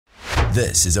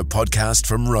This is a podcast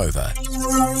from Rover.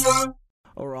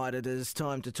 All right, it is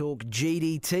time to talk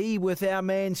GDT with our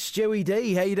man Stewie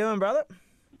D. How you doing, brother?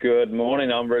 Good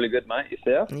morning. I'm really good, mate.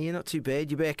 Yourself? Yeah, not too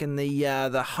bad. You're back in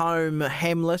the home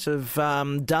hamlet of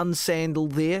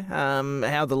Dunsandel there.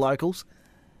 How are the locals?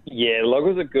 Yeah, the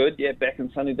locals are good. Yeah, back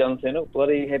in sunny Dunsandel.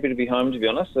 Bloody happy to be home, to be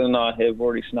honest. And I have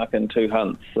already snuck in 2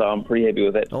 hunts, so I'm pretty happy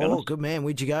with that, to be honest. Good man.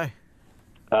 Where'd you go?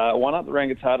 One up the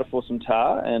Rangatata for some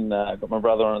tar, and got my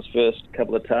brother on his first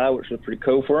couple of tar, which was pretty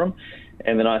cool for him.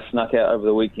 And then I snuck out over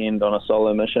the weekend on a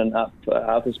solo mission up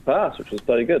Arthur's Pass, which was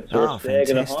bloody good. So a stag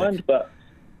and a hind, but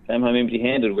came home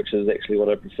empty-handed, which is actually what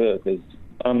I prefer, because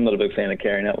I'm not a big fan of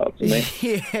carrying out lots of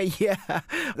meat. yeah.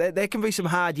 That can be some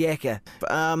hard yakka.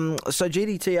 So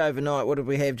GDT overnight, what did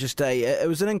we have? It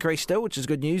was an increase still, which is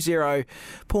good news, 0.5%,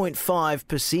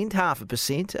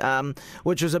 0.5%,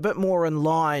 which was a bit more in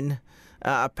line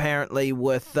apparently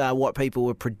with what people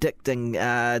were predicting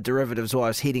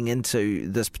derivatives-wise heading into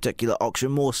this particular auction,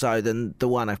 more so than the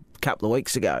one a couple of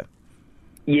weeks ago.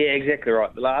 Yeah, exactly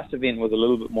right. The last event was a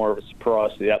little bit more of a surprise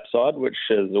to the upside, which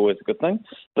is always a good thing.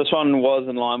 This one was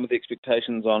in line with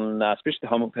expectations on especially the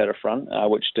whole milk powder front,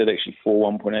 which did actually fall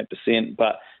 1.8%,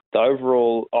 but the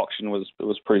overall auction was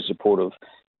pretty supportive.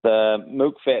 The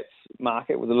milk fats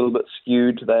market was a little bit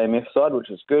skewed to the AMF side, which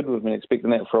is good. We've been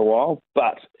expecting that for a while.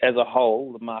 But as a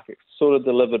whole, the market sort of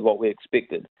delivered what we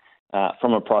expected,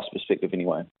 from a price perspective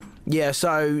anyway. Yeah,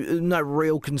 so no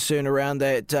real concern around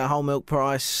that whole milk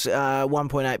price,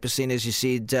 1.8% as you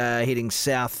said, heading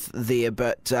south there,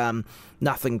 but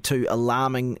nothing too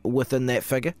alarming within that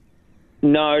figure?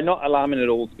 No, not alarming at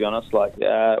all, to be honest.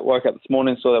 Woke up this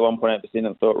morning, saw that 1.8%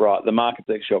 and thought, right, the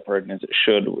market's actually operating as it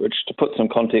should, which, to put some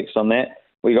context on that,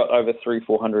 we got over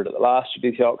 300-400 at the last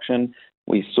GDT auction.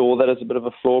 We saw that as a bit of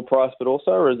a floor price, but also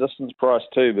a resistance price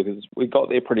too, because we got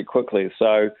there pretty quickly.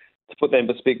 So to put that in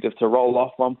perspective, to roll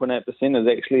off 1.8% is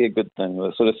actually a good thing.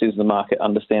 It sort of says the market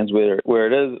understands where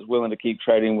it is, it's willing to keep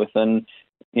trading within,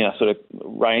 sort of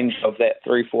range of that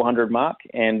 300-400 mark.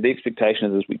 And the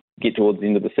expectation is as we get towards the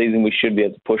end of the season, we should be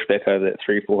able to push back over that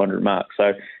 300-400 mark.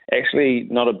 So actually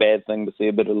not a bad thing to see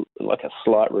a bit of like a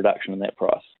slight reduction in that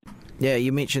price. Yeah,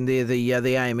 you mentioned there the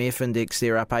AMF index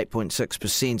there up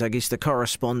 8.6%. I guess the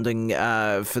corresponding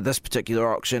for this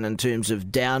particular auction in terms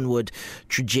of downward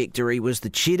trajectory was the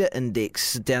cheddar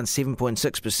index down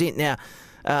 7.6%. Now,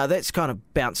 that's kind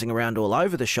of bouncing around all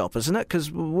over the shop, isn't it?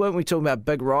 Because weren't we talking about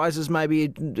big rises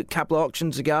maybe a couple of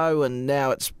auctions ago, and now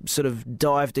it's sort of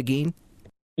dived again?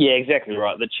 Yeah, exactly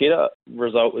right. The cheddar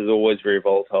result is always very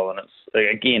volatile, and it's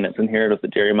inherent of the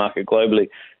dairy market globally.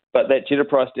 But that cheddar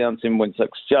price down 7.6,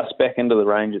 just back into the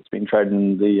range it's been traded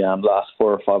in the last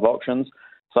 4 or 5 auctions.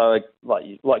 So,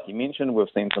 like you mentioned, we've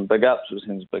seen some big ups, we've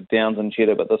seen some big downs in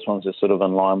cheddar, but this one's just sort of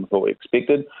in line with what we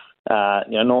expected.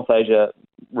 North Asia,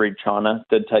 Red China,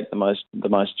 did take the most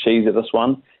cheese at this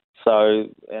one. So,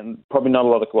 and probably not a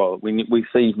lot of, we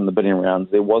see from the bidding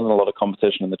rounds, there wasn't a lot of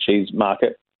competition in the cheese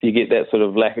market. If you get that sort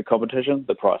of lack of competition,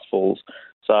 the price falls.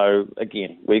 So,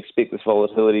 again, we expect this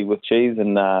volatility with cheese,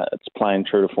 and it's playing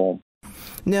true to form.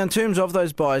 Now, in terms of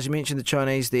those buyers, you mentioned the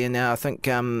Chinese there. Now, I think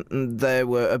they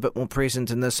were a bit more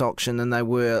present in this auction than they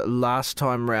were last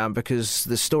time round, because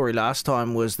the story last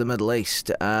time was the Middle East.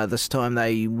 This time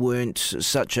they weren't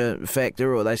such a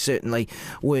factor, or they certainly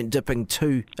weren't dipping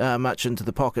too much into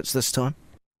the pockets this time.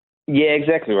 Yeah,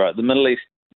 exactly right. The Middle East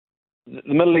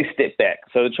stepped back.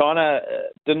 So China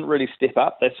didn't really step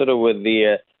up. They sort of were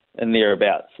there and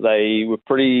thereabouts. They were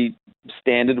pretty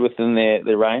standard within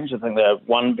their range. I think they're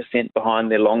 1%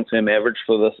 behind their long-term average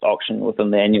for this auction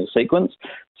within the annual sequence.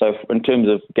 So in terms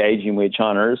of gauging where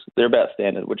China is, they're about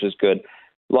standard, which is good.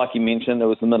 Like you mentioned, it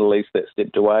was the Middle East that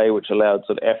stepped away, which allowed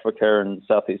sort of Africa and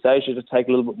Southeast Asia to take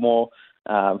a little bit more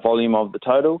volume of the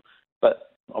total.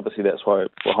 But obviously that's why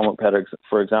for whole milk powder,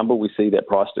 for example, we see that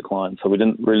price decline. So we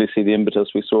didn't really see the impetus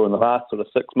we saw in the last sort of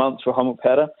 6 months for whole milk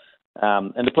powder.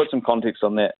 And to put some context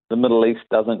on that, the Middle East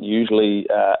doesn't usually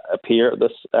appear at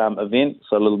this event,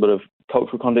 so a little bit of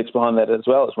cultural context behind that as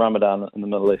well. It's Ramadan in the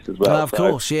Middle East as well. Of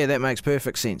course, yeah, that makes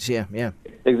perfect sense, yeah.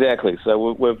 Exactly,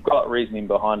 so we've got reasoning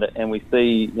behind it, and we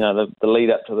see the lead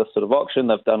up to this sort of auction,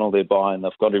 they've done all their buying,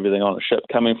 they've got everything on a ship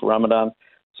coming for Ramadan,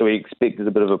 so we expect there's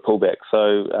a bit of a pullback.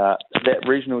 So that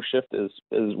regional shift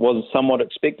was somewhat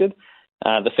expected.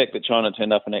 The fact that China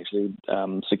turned up and actually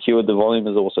secured the volume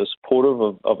is also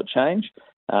supportive of a change.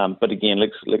 But again,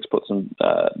 let's put some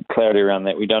clarity around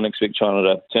that. We don't expect China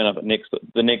to turn up at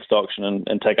the next auction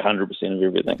and take 100% of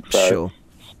everything. So sure.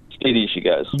 steady as she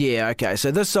goes. Yeah, okay.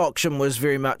 So this auction was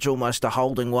very much almost a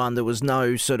holding one. There was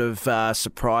no sort of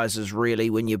surprises really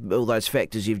when all those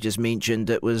factors you've just mentioned.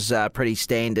 It was pretty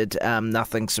standard,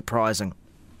 nothing surprising.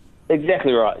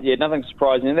 Exactly right. Yeah, nothing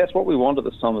surprising. And that's what we want at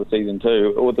this time of the season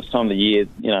too, or this time of the year,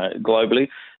 globally.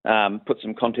 Put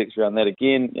some context around that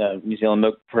again. New Zealand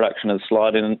milk production is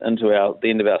sliding into the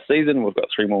end of our season. We've got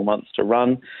 3 more months to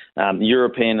run.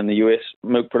 European and the US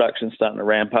milk production is starting to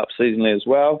ramp up seasonally as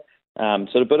well.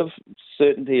 So a bit of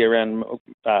certainty around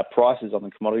prices on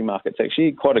the commodity market is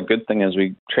actually quite a good thing as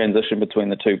we transition between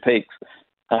the two peaks.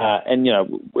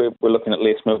 We're looking at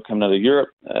less milk coming out of Europe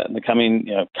in the coming,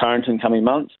 current and coming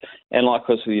months, and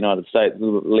likewise for the United States, a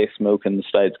little bit less milk in the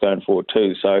States going forward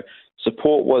too. So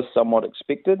support was somewhat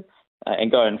expected, and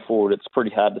going forward, it's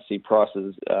pretty hard to see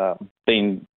prices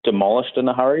being demolished in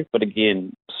a hurry. But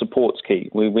again, support's key.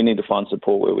 We need to find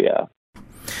support where we are.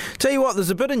 Tell you what, there's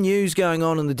a bit of news going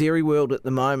on in the dairy world at the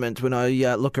moment when I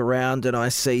look around and I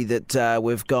see that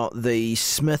we've got the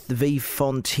Smith v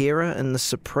Fonterra in the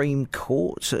Supreme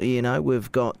Court.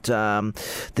 We've got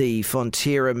the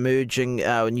Fonterra merging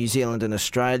New Zealand and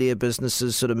Australia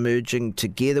businesses sort of merging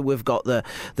together. We've got the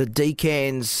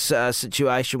decans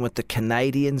situation with the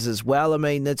Canadians as well. I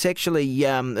mean, it's actually,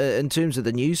 in terms of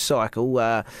the news cycle,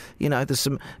 there's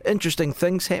some interesting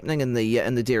things happening in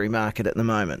the dairy market at the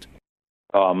moment.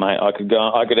 Oh, mate, I could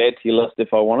add to your list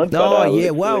if I wanted.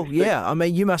 I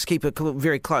mean, you must keep a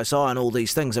very close eye on all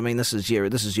these things. I mean, this is your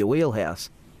wheelhouse.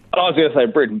 I was going to say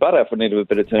bread and butter, if I needed a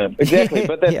better term. Exactly,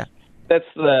 but that's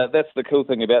the cool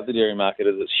thing about the dairy market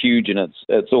is it's huge and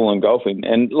it's all engulfing.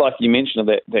 And like you mentioned,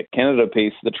 that Canada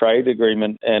piece, the trade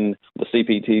agreement and the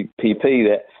CPTPP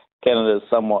that Canada is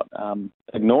somewhat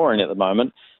ignoring at the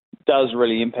moment, does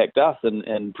really impact us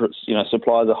and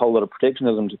supplies a whole lot of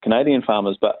protectionism to Canadian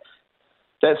farmers, but.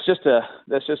 That's just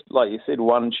like you said,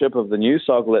 one chip of the news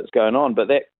cycle that's going on. But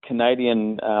that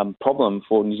Canadian problem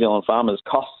for New Zealand farmers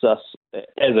costs us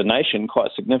as a nation quite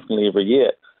significantly every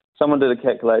year. Someone did a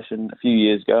calculation a few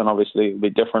years ago, and obviously it'll be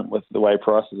different with the way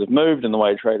prices have moved and the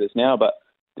way trade is now. But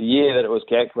the year that it was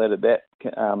calculated, that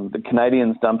the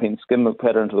Canadians dumping skim milk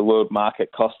powder into the world market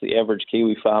cost the average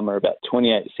Kiwi farmer about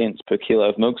 28 cents per kilo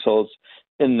of milk solids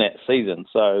in that season.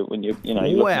 So when you're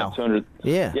looking at 200,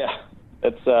 yeah.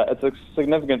 It's a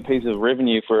significant piece of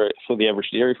revenue for the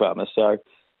average dairy farmer. So,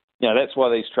 that's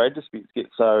why these trade disputes get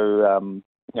so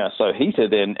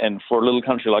heated. And for a little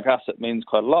country like us, it means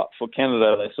quite a lot. For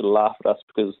Canada, they sort of laugh at us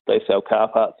because they sell car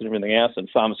parts and everything else and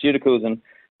pharmaceuticals, and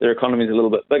their economy is a little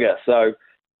bit bigger. So,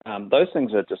 those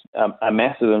things are just are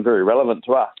massive and very relevant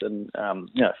to us. And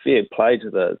fair play to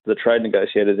the trade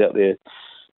negotiators out there,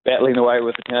 battling away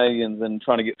with the Canadians and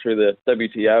trying to get through the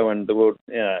WTO and the world,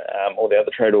 all the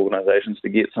other trade organisations to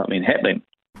get something happening.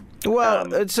 Well,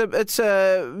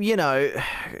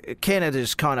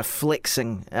 Canada's kind of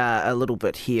flexing a little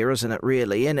bit here, isn't it?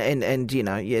 Really, and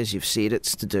as you've said,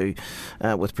 it's to do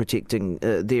with protecting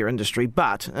their industry.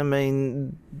 But I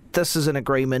mean, this is an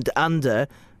agreement under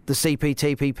the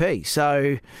CPTPP,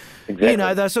 so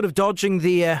exactly. They're sort of dodging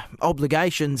their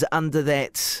obligations under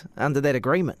that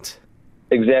agreement.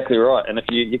 Exactly right. And if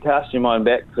you cast your mind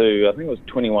back to, I think it was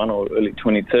 21 or early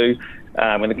 22,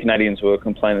 when the Canadians were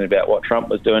complaining about what Trump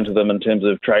was doing to them in terms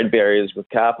of trade barriers with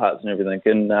car parts and everything.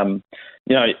 And,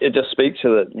 it just speaks to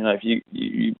that, if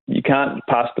you can't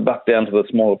pass the buck down to the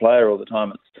smaller player all the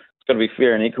time. It's got to be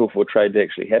fair and equal for trade to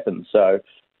actually happen. So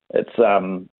it's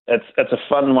a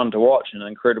fun one to watch and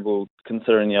incredible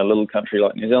considering a little country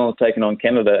like New Zealand is taking on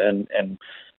Canada and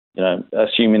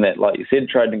assuming that, like you said,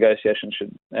 trade negotiations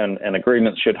and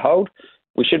agreements should hold,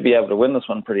 we should be able to win this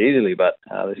one pretty easily, but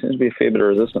there seems to be a fair bit of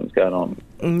resistance going on.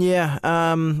 Yeah,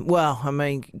 well, I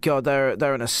mean, God,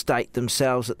 they're in a state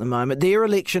themselves at the moment. Their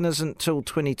election isn't till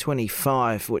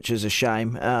 2025, which is a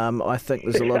shame. I think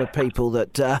there's a lot of people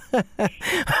that a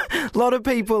lot of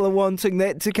people are wanting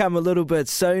that to come a little bit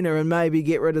sooner and maybe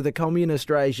get rid of the communist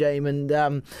regime and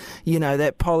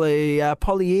that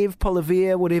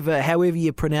Poilievre, whatever, however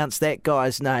you pronounce that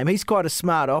guy's name. He's quite a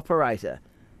smart operator.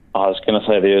 I was going to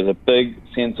say there is a big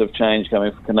sense of change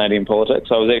coming from Canadian politics.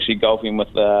 I was actually golfing with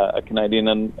a Canadian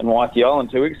in Waiheke Island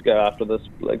 2 weeks ago after this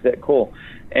exact call,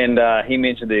 and he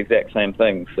mentioned the exact same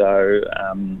thing. So,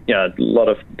 a lot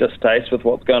of distaste with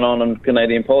what's going on in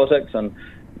Canadian politics and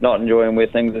not enjoying where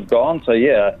things have gone. So,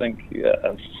 I think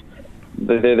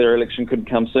their election could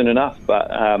come soon enough, but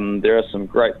there are some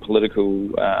great political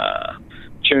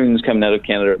tunes coming out of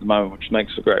Canada at the moment, which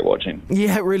makes for great watching.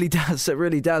 Yeah, it really does. It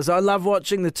really does. I love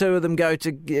watching the two of them go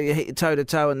to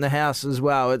toe-to-toe in the house as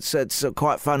well. It's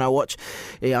quite fun.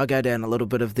 I go down a little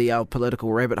bit of the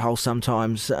political rabbit hole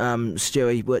sometimes,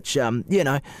 Stewie, which,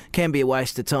 can be a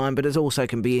waste of time, but it also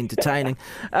can be entertaining.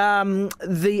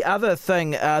 The other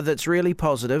thing that's really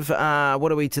positive,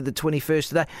 what are we to the 21st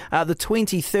today? The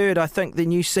 23rd, I think, the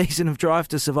new season of Drive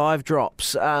to Survive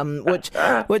drops,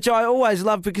 which I always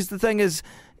love, because the thing is,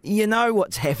 you know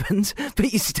what's happened,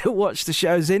 but you still watch the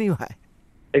shows anyway.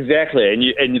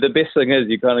 Exactly, and the best thing is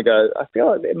you kind of go, I feel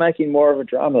like they're making more of a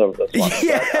drama of this one.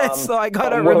 Yeah, but, it's like, I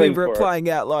don't remember it playing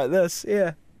out like this,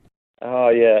 yeah. Oh,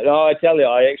 yeah. No, I tell you,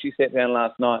 I actually sat down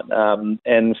last night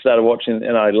and started watching,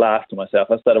 and I laughed to myself.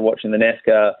 I started watching the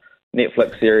NASCAR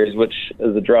Netflix series, which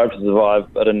is the Drive to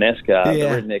Survive, but in NASCAR, the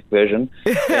redneck version.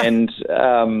 And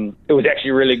it was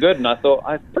actually really good. And I thought,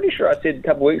 I'm pretty sure I said a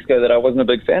couple of weeks ago that I wasn't a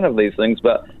big fan of these things,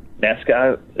 but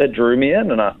NASCAR, it drew me in.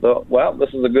 And I thought, well,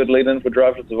 this is a good lead-in for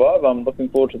Drive to Survive. I'm looking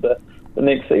forward to the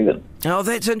next season. Oh,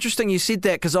 that's interesting you said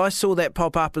that, because I saw that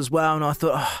pop up as well, and I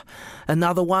thought,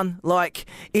 another one? Like,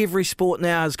 every sport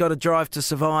now has got a Drive to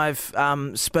Survive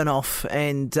spin-off,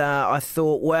 and I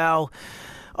thought, well,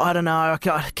 I don't know,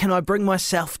 can I bring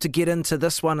myself to get into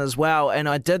this one as well? And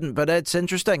I didn't, but it's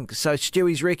interesting. So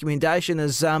Stewie's recommendation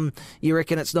is, you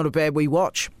reckon it's not a bad wee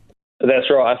watch?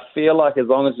 That's right. I feel like as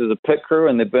long as there's a pit crew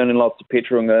and they're burning lots of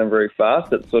petrol and going very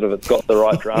fast, it's got the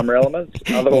right drama elements.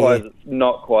 Otherwise, It's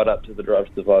not quite up to the Drive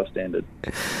to Survive standard.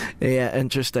 Yeah,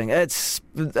 interesting. It's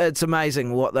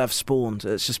amazing what they've spawned.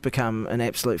 It's just become an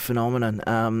absolute phenomenon,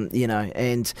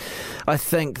 and I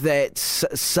think that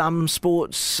some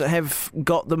sports have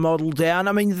got the model down.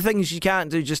 I mean, the thing is, you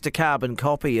can't do just a carbon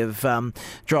copy of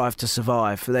Drive to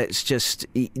Survive.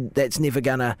 That's never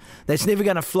gonna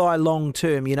fly long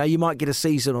term. You might get a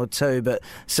season or two, but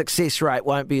success rate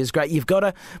won't be as great. You've got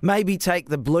to maybe take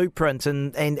the blueprint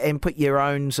and put your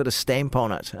own sort of stamp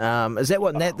on it. Is that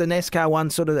what the NASCAR one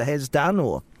sort of has done,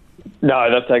 or? No,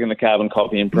 they've taken the carbon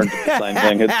copy and printed the same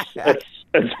thing.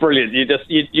 It's brilliant.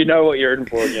 You know what you're in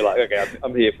for, and you're like, okay,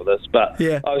 I'm here for this. But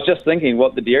yeah. I was just thinking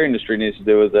what the dairy industry needs to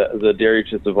do is a dairy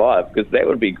to survive, because that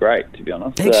would be great, to be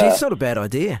honest. Actually, it's not a bad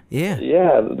idea. Yeah.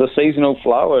 Yeah, the seasonal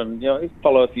flow, and you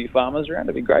follow a few farmers around.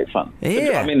 It'd be great fun.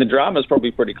 Yeah. I mean, the drama's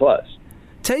probably pretty close.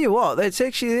 Tell you what, that's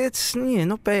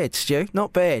not bad, Stu.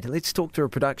 Not bad. Let's talk to a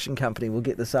production company. We'll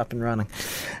get this up and running.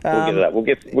 We'll get it up.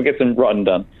 We'll get them right and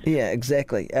done. Yeah,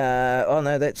 exactly.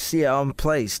 I'm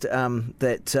pleased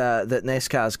that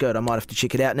NASCAR's good. I might have to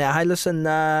check it out. Now, hey, listen,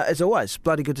 as always,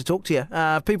 bloody good to talk to you.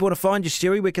 If people want to find you,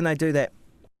 Stewie, where can they do that?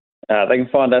 They can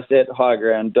find us at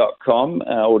highground.com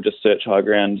or just search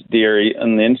Highground Dairy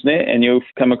on the internet, and you'll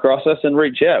come across us and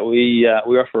reach out. We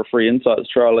offer a free insights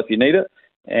trial if you need it.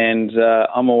 And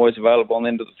I'm always available on the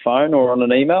end of the phone or on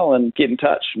an email, and get in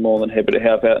touch. More than happy to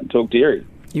help out and talk dairy.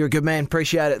 You're a good man.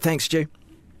 Appreciate it. Thanks, Stu.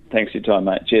 Thanks for your time,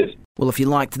 mate. Cheers. Well, if you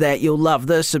liked that, you'll love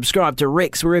this. Subscribe to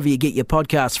Rex wherever you get your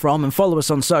podcasts from, and follow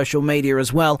us on social media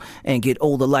as well, and get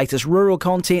all the latest rural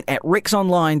content at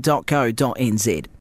rexonline.co.nz.